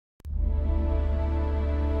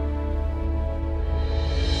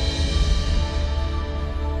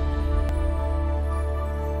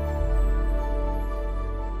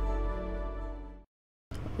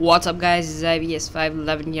What's up guys, it's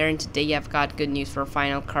IVS511 here, and today I've got good news for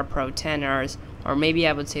Final Cut Pro 10 or maybe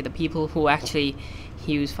I would say the people who actually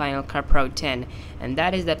use Final Cut Pro 10, and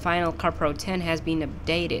that is that Final Cut Pro 10 has been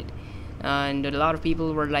updated. And a lot of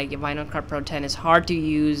people were like, Final Cut Pro 10 is hard to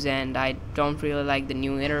use and I don't really like the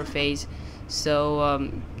new interface. So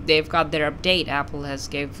they've got their update. Apple has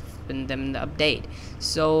given them the update.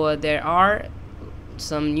 So there are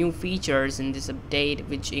some new features in this update,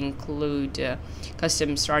 which include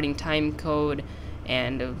custom starting time code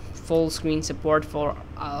and full screen support for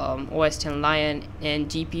OS X Lion and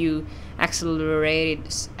GPU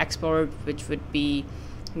accelerated export, which would be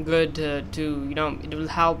good it will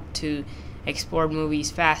help to export movies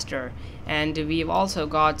faster. And we've also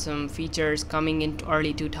got some features coming in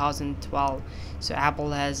early 2012. So Apple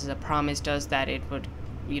has promised us that it would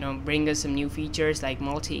bring us some new features like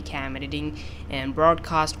multi-cam editing and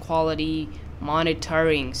broadcast quality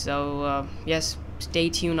monitoring. So yes, stay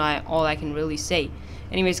tuned. All I can really say.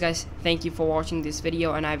 Anyways guys, thank you for watching this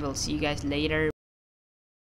video, and I will see you guys later.